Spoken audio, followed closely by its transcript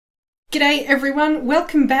G'day everyone,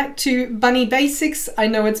 welcome back to Bunny Basics. I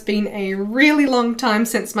know it's been a really long time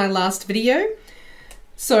since my last video,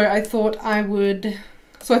 so I thought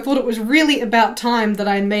it was really about time that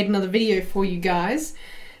I made another video for you guys.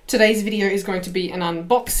 Today's video is going to be an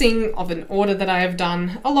unboxing of an order that I have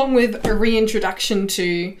done, along with a reintroduction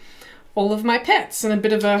to all of my pets and a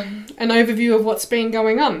bit of an overview of what's been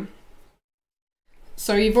going on.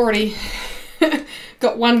 So you've already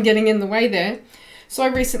got one getting in the way there. So I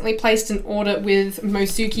recently placed an order with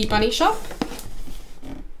Mosuki Bunny Shop,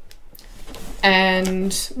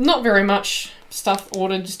 and not very much stuff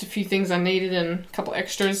ordered, just a few things I needed and a couple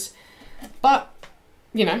extras, but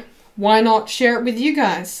you know, why not share it with you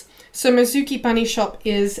guys? So Mosuki Bunny Shop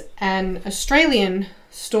is an Australian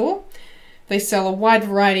store. They sell a wide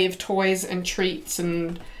variety of toys and treats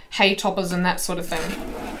and hay toppers and that sort of thing.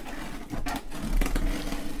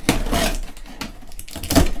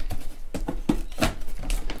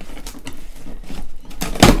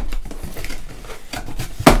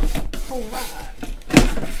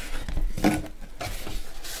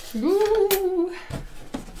 Ooh.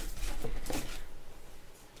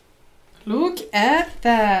 Look at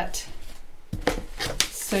that.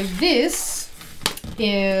 So this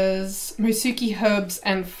is Mosuki Herbs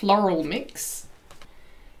and Floral Mix.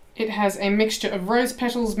 It has a mixture of rose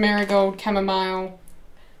petals, marigold, chamomile,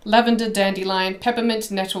 lavender, dandelion,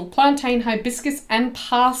 peppermint, nettle, plantain, hibiscus and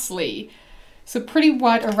parsley. So pretty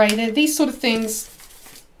wide array there. These sort of things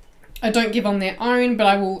I don't give on their own, but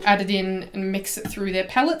I will add it in and mix it through their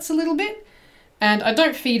pellets a little bit. And I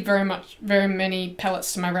don't feed very many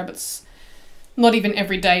pellets to my rabbits. Not even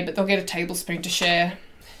every day, but they'll get a tablespoon to share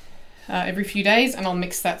every few days, and I'll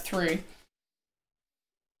mix that through.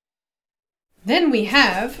 Then we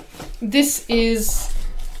have, this is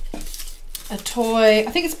a toy, I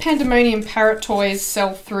think it's Pandemonium Parrot toys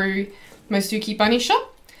sell through Mosuki Bunny Shop.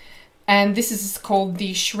 And this is called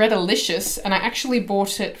the Shredderlicious, and I actually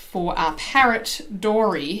bought it for our parrot,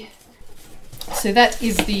 Dory. So that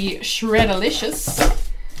is the Shredderlicious.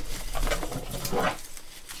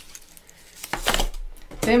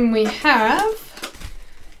 Then we have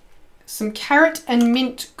some carrot and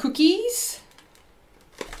mint cookies.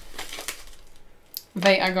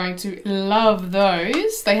 They are going to love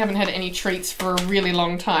those. They haven't had any treats for a really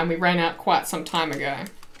long time. We ran out quite some time ago.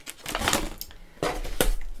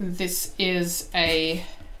 This is a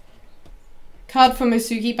card for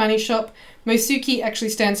Mosuki Bunny Shop. Mosuki actually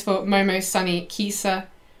stands for Momo, Sunny, Kisa,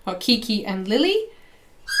 or Kiki and Lily.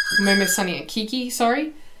 Momo, Sunny and Kiki,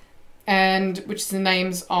 sorry. And which is the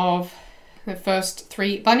names of the first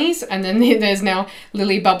three bunnies. And then there's now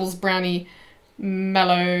Lily, Bubbles, Brownie,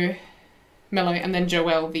 Mellow, and then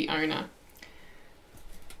Joelle, the owner.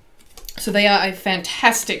 So they are a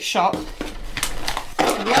fantastic shop.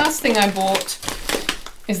 The last thing I bought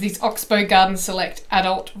is these Oxbow Garden Select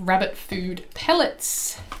Adult Rabbit Food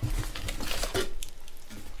Pellets.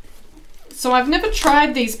 So I've never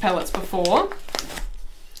tried these pellets before,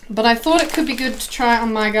 but I thought it could be good to try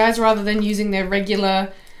on my guys rather than using their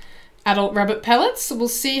regular adult rabbit pellets. So we'll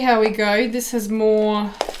see how we go. This has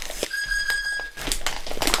more...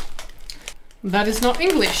 That is not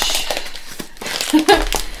English.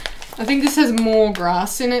 I think this has more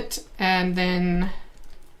grass in it, and then...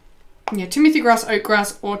 yeah, Timothy grass, oat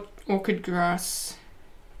grass, or orchid grass,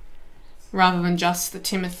 rather than just the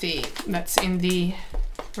Timothy that's in the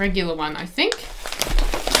regular one, I think.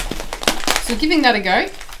 So giving that a go.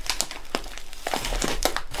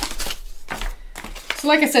 So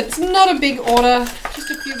like I said, it's not a big order,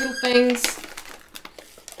 just a few little things.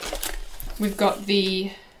 We've got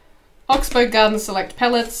the Oxbow Garden Select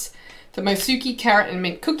Pellets, the Mosuki Carrot and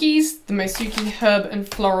Mint Cookies, the Mosuki Herb and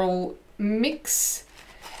Floral Mix,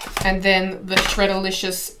 and then the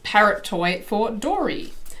Shredderlicious parrot toy for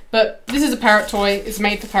Dory. But this is a parrot toy, it's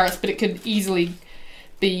made for parrots, but it could easily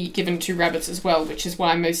be given to rabbits as well, which is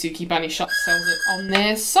why Mosuki Bunny Shop sells it on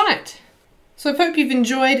their site. So I hope you've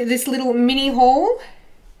enjoyed this little mini haul.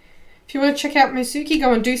 If you want to check out Mosuki,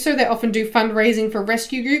 go and do so. They often do fundraising for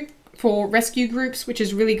rescue groups, which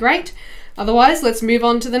is really great. Otherwise, let's move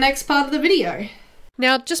on to the next part of the video.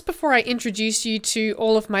 Now, just before I introduce you to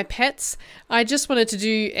all of my pets, I just wanted to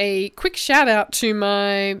do a quick shout out to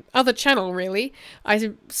my other channel, really.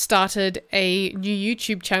 I started a new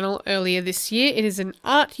YouTube channel earlier this year. It is an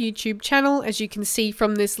art YouTube channel, as you can see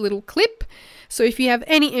from this little clip. So if you have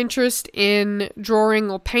any interest in drawing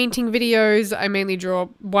or painting videos, I mainly draw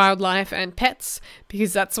wildlife and pets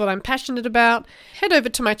because that's what I'm passionate about. Head over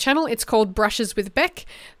to my channel. It's called Brushes With Bec.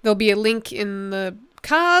 There'll be a link in the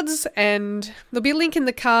cards, and there'll be a link in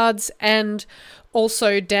the cards and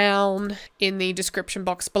also down in the description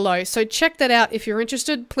box below. So check that out if you're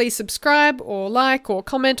interested. Please subscribe or like or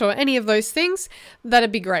comment or any of those things.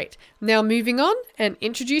 That'd be great. Now moving on and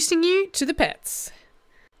introducing you to the pets.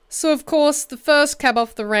 So of course, the first cab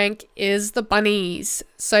off the rank is the bunnies.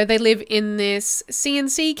 So they live in this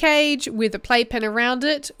CNC cage with a playpen around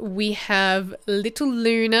it. We have little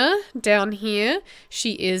Luna down here.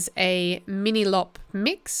 She is a mini lop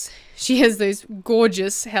mix. She has those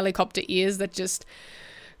gorgeous helicopter ears that just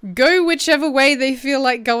go whichever way they feel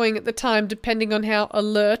like going at the time, depending on how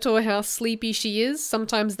alert or how sleepy she is.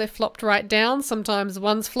 Sometimes they're flopped right down, sometimes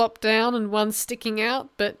one's flopped down and one's sticking out,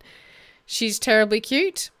 but she's terribly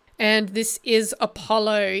cute. And this is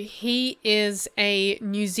Apollo. He is a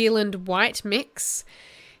New Zealand white mix.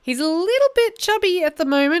 He's a little bit chubby at the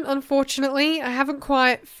moment, unfortunately. I haven't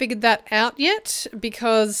quite figured that out yet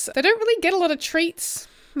because they don't really get a lot of treats.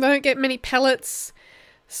 They don't get many pellets.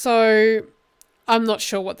 So I'm not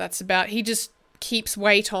sure what that's about. He just keeps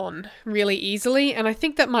weight on really easily. And I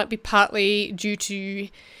think that might be partly due to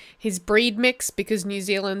his breed mix, because New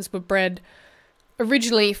Zealand's were bred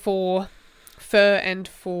originally for fur and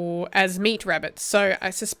as meat rabbits, so I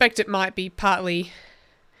suspect it might be partly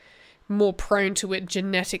more prone to it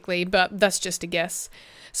genetically, but that's just a guess.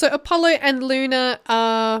 So Apollo and Luna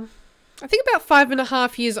are, I think, about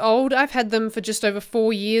 5.5 years old. I've had them for just over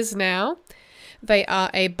 4 years now. They are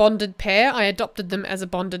a bonded pair. I adopted them as a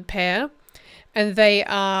bonded pair, and they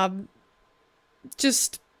are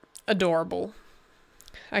just adorable.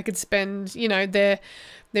 I could spend, you know, they're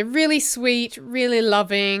really sweet, really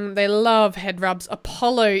loving. They love head rubs.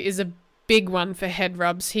 Apollo is a big one for head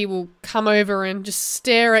rubs. He will come over and just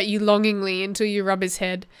stare at you longingly until you rub his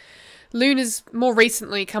head. Luna's more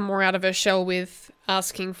recently come more out of her shell with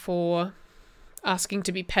asking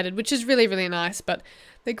to be petted, which is really, really nice. But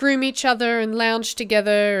they groom each other and lounge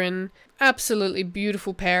together, and absolutely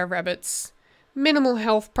beautiful pair of rabbits. Minimal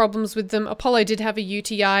health problems with them. Apollo did have a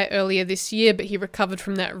UTI earlier this year, but he recovered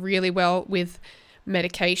from that really well with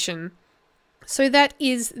medication. So that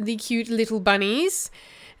is the cute little bunnies.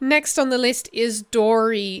 Next on the list is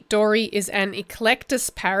Dory. Dory is an eclectus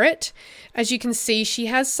parrot. As you can see, she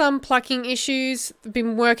has some plucking issues. I've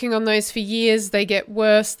been working on those for years. They get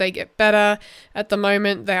worse, they get better. At the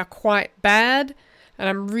moment, they are quite bad. And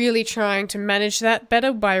I'm really trying to manage that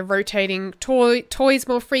better by rotating toys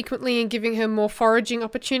more frequently and giving her more foraging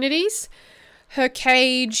opportunities. Her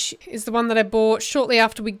cage is the one that I bought shortly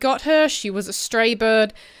after we got her. She was a stray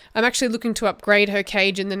bird. I'm actually looking to upgrade her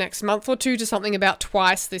cage in the next month or two to something about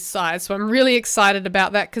twice this size. So I'm really excited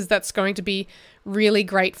about that because that's going to be really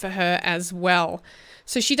great for her as well.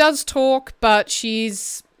 So she does talk, but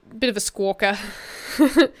she's a bit of a squawker.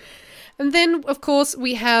 And then, of course,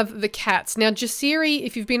 we have the cats. Now, Jasiri,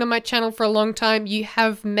 if you've been on my channel for a long time, you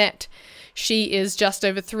have met. She is just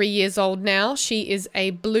over 3 years old now. She is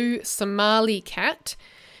a blue Somali cat.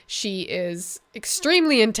 She is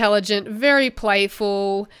extremely intelligent, very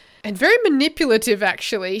playful, and very manipulative,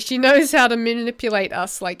 actually. She knows how to manipulate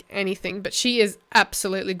us like anything, but she is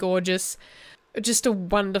absolutely gorgeous. Just a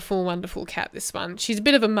wonderful, wonderful cat, this one. She's a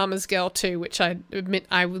bit of a mama's girl too, which I admit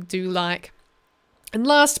I do like. And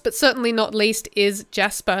last, but certainly not least, is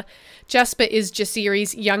Jasper. Jasper is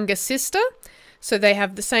Jasiri's younger sister. So they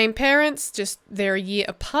have the same parents, just they're a year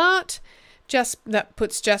apart. That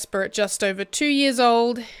puts Jasper at just over 2 years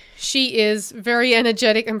old. She is very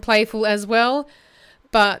energetic and playful as well.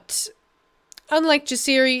 But unlike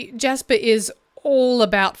Jasiri, Jasper is all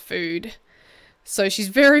about food. So she's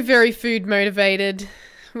very, very food motivated,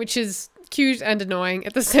 which is cute and annoying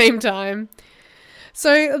at the same time.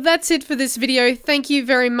 So that's it for this video. Thank you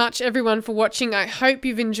very much everyone for watching. I hope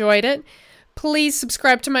you've enjoyed it. Please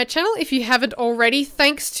subscribe to my channel if you haven't already.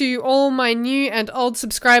 Thanks to all my new and old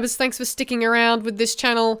subscribers. Thanks for sticking around with this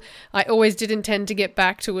channel. I always did intend to get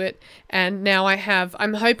back to it, and now I have.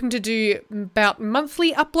 I'm hoping to do about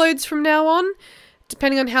monthly uploads from now on,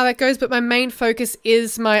 depending on how that goes, but my main focus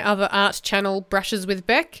is my other art channel, Brushes With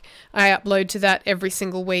Bec. I upload to that every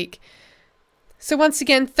single week. So once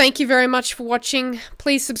again, thank you very much for watching.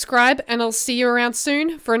 Please subscribe, and I'll see you around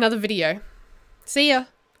soon for another video. See ya!